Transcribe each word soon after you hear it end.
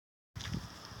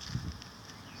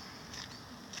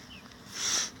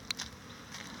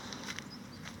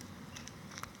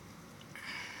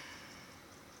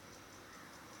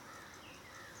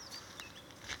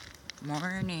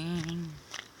Morning.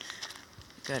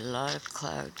 Got a lot of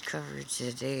cloud coverage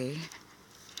today.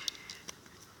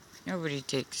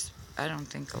 I don't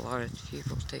think a lot of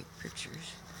people take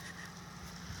pictures.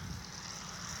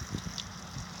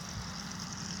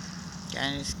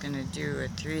 I'm just gonna do a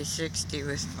 360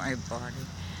 with my body.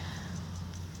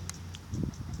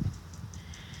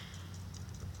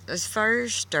 This fire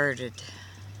started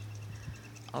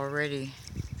already,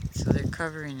 so they're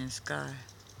covering the sky.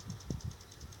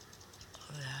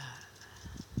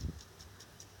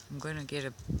 I'm gonna get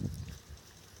a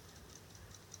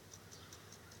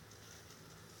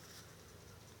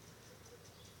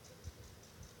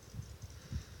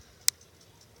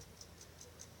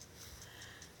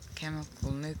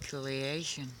chemical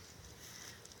nucleation.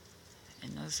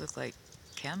 And those look like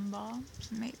chem bombs,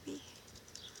 maybe?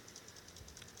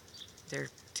 They're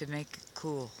to make it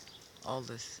cool. All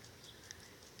this.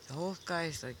 The whole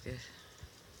sky's like this.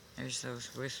 There's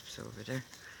those wisps over there.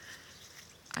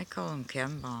 I call them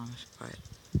chem bombs, but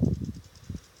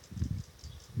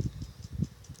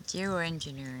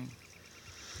Geo-engineering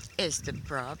is the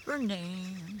proper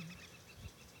name.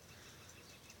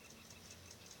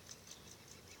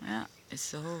 Yeah,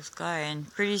 it's the whole sky,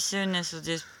 and pretty soon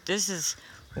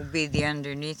will be the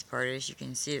underneath part. As you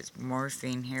can see, it's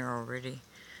morphing here already,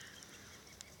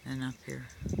 and up here.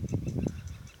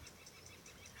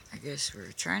 I guess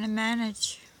we're trying to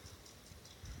manage.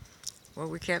 Well,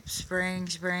 we kept spraying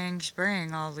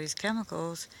all these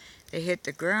chemicals. They hit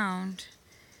the ground.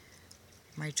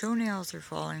 My toenails are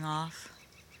falling off.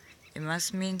 It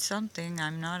must mean something.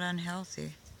 I'm not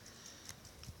unhealthy.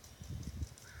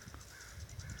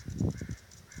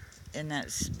 And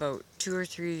that's about 2 or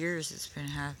 3 years it's been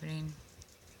happening.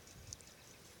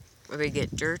 Where they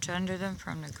get dirt under them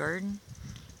from the garden,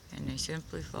 and they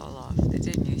simply fall off. It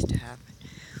didn't used to happen.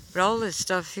 But all this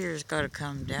stuff here has got to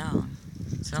come down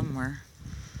somewhere.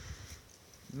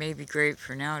 Maybe great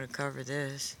for now to cover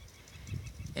this.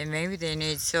 And maybe they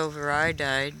need silver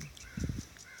iodide.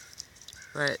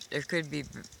 But there could be,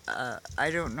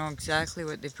 I don't know exactly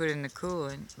what they put in the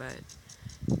coolant, but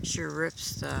it sure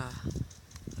rips the,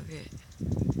 look at it.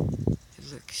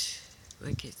 It looks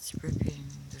like it's ripping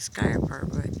the sky apart,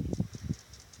 but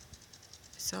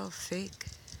it's all fake.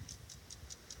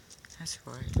 That's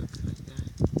why it looks like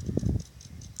that.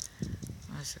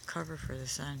 Well, it's a cover for the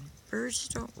sun. Birds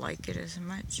don't like it as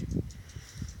much.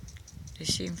 They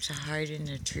seem to hide in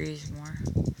the trees more.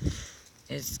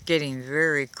 It's getting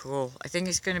very cool. I think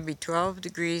it's going to be 12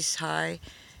 degrees high,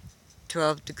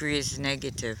 12 degrees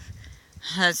negative.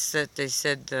 That's what they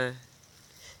said the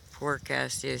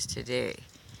forecast is today.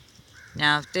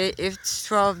 Now, if it's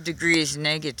 12 degrees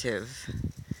negative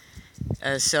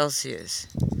Celsius,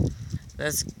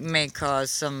 that may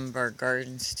cause some of our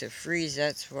gardens to freeze.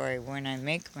 That's why when I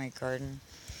make my garden,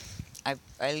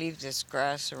 I leave this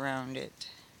grass around it.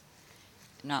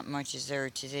 Not much is there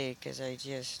today because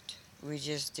we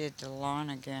just did the lawn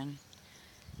again.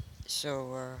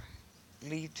 So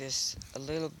leave this a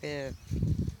little bit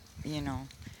of,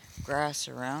 grass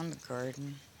around the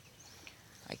garden.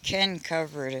 I can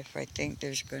cover it if I think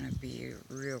there's going to be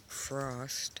a real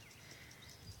frost.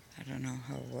 I don't know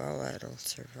how well that'll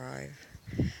survive.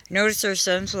 Notice our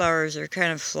sunflowers are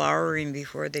kind of flowering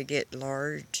before they get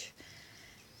large.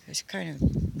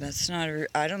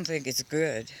 I don't think it's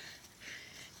good.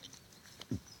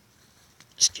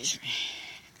 Excuse me.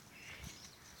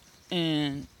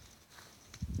 And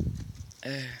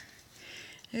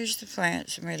there's the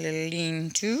plants of my little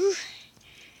lean-to.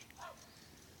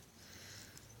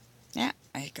 Yeah,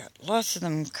 I got lots of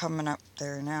them coming up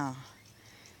there now.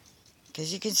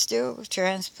 Because you can still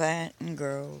transplant and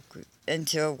grow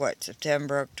until,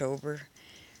 September, October,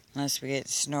 unless we get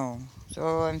snow.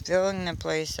 So I'm filling the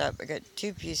place up. I got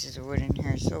 2 pieces of wood in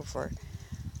here so far.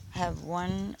 I have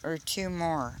 1 or 2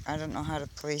 more. I don't know how to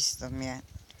place them yet.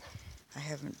 I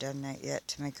haven't done that yet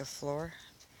to make a floor.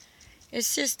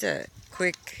 It's just a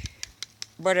quick,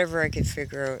 whatever I could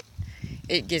figure out.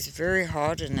 It gets very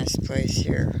hot in this place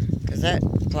here, because that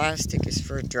plastic is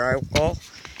for drywall.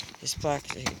 This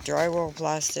plastic, drywall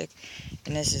plastic,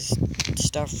 and this is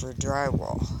stuff for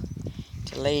drywall.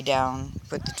 To lay down,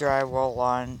 put the drywall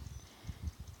on,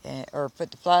 or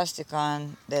put the plastic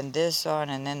on, then this on,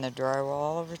 and then the drywall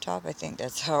all over top. I think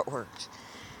that's how it works.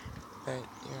 But,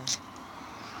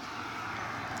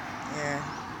 yeah.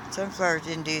 Sunflowers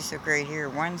didn't do so great here.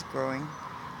 One's growing.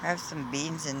 I have some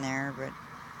beans in there, but,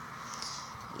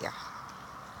 yeah.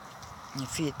 You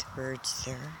feed the birds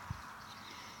there.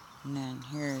 And then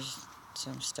here's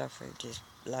some stuff I just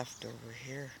left over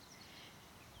here.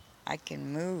 I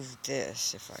can move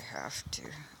this if I have to.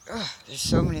 Ugh, there's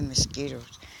so many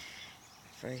mosquitoes.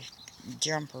 If I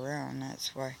jump around,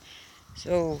 that's why.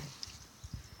 So,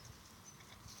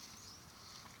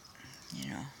 you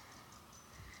know,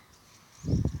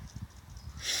 I'm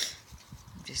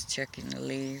just checking the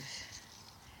leaves.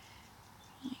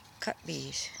 Cut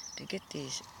bees to get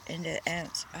these into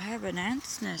ants. I have an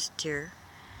ant's nest here,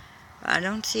 but I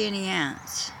don't see any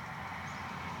ants.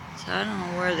 So I don't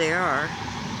know where they are.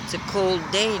 It's a cold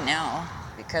day now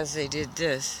because they did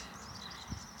this.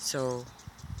 So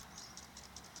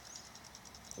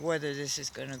whether this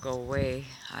is going to go away,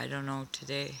 I don't know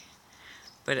today.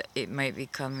 But it might be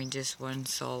coming just one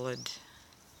solid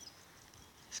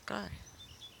sky.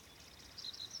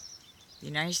 Be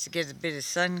nice to get a bit of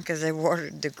sun because I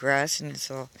watered the grass and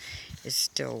it's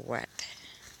still wet.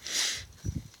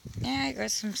 Yeah, I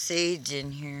got some sage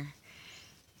in here.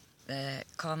 That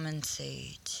common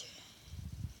sage.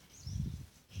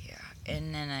 Yeah,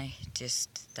 and then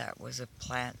that was a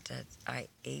plant that I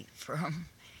ate from.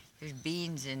 There's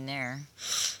beans in there.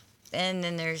 And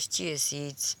then there's chia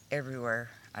seeds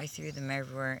everywhere. I threw them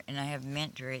everywhere, and I have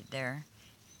mint right there.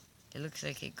 It looks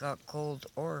like it got cold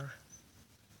or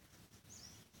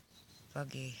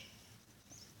buggy.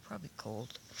 Probably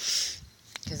cold.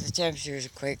 Because the temperatures are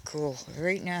quite cool.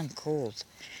 Right now I'm cold.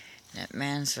 That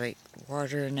man's like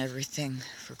watering everything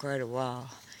for quite a while.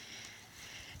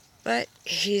 But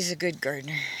he's a good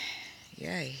gardener.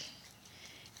 Yeah, he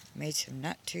made some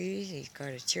nut trees. He's got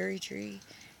a cherry tree.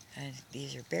 And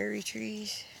these are berry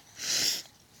trees.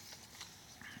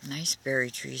 Nice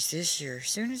berry trees this year. As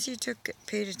soon as he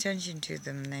paid attention to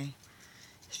them, they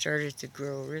started to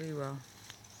grow really well.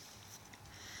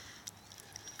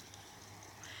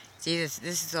 See, this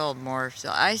is all morph,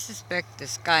 so I suspect the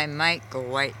sky might go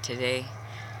white today.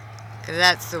 Because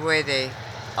that's the way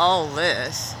all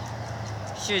this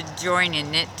should join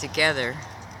and knit together.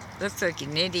 Looks like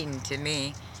knitting to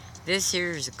me. This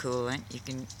here is a coolant. You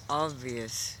can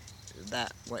obvious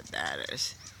what that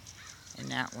is. And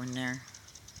that one there.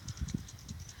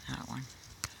 That one.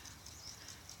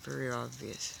 Very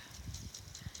obvious.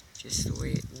 Just the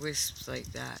way it wisps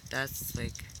like that. That's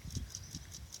like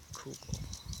cool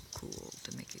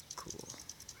to make it cool.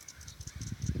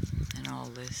 And all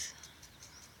this.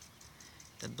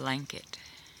 The blanket.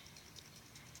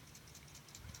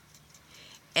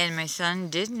 And my son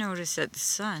did notice that the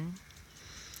sun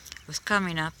was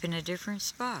coming up in a different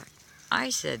spot. I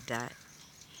said that.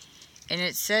 And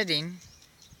it's setting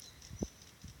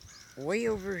way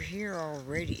over here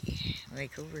already.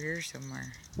 Like over here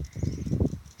somewhere.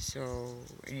 So,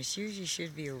 and it usually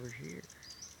should be over here.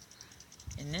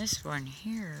 And this one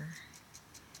here,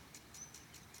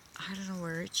 I don't know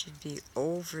where it should be.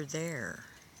 Over there.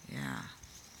 Yeah,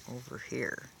 over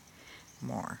here.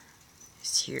 More.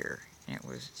 It's here. And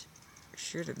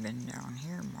should have been down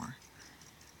here more.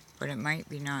 But it might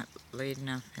be not late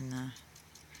enough in the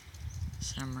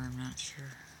summer, I'm not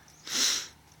sure.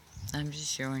 I'm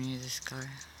just showing you the sky.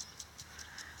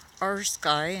 Our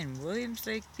sky in Williams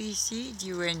Lake, BC,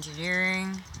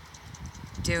 Geo-engineering,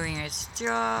 doing its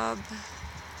job.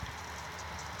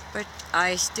 But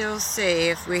I still say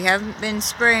if we haven't been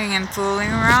spraying and fooling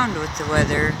around with the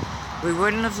weather, we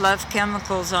wouldn't have left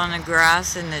chemicals on the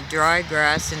grass and the dry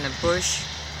grass and the bush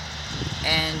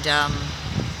and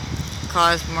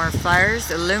caused more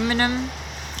fires. Aluminum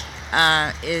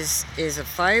is a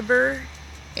fiber.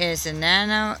 It's a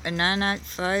nanite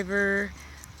fiber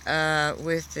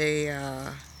with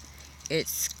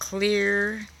it's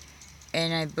clear,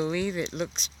 and I believe it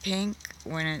looks pink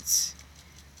when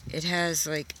it has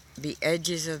like the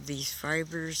edges of these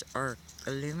fibers are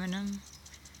aluminum.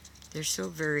 They're so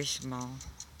very small.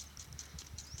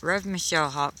 Rev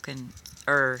Michelle Hopkins,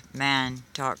 Mann,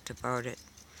 talked about it.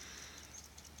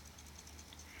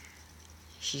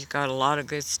 She's got a lot of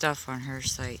good stuff on her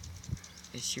site.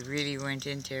 She really went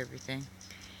into everything.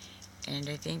 And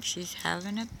I think she's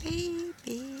having a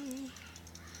baby.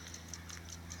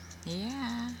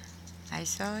 Yeah. I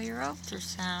saw your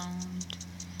ultrasound.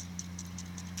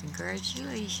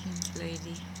 Congratulations,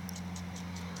 lady.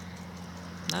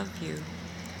 Love you.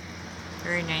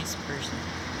 Very nice person.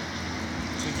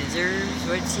 She deserves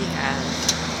what she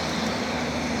has.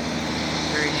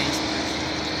 Very nice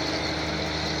person.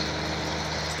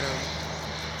 So,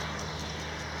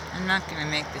 I'm not going to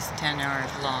make this 10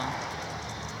 hours long.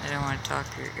 I don't want to talk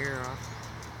your ear off.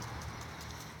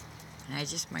 And I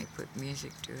just might put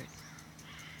music to it.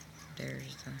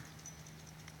 There's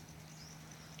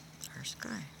our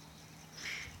sky.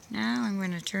 Now I'm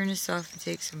going to turn this off and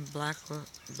take some black,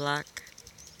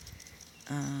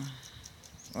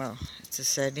 well, it's a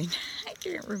setting. I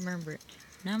can't remember it.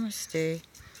 Namaste.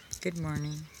 Good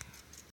morning.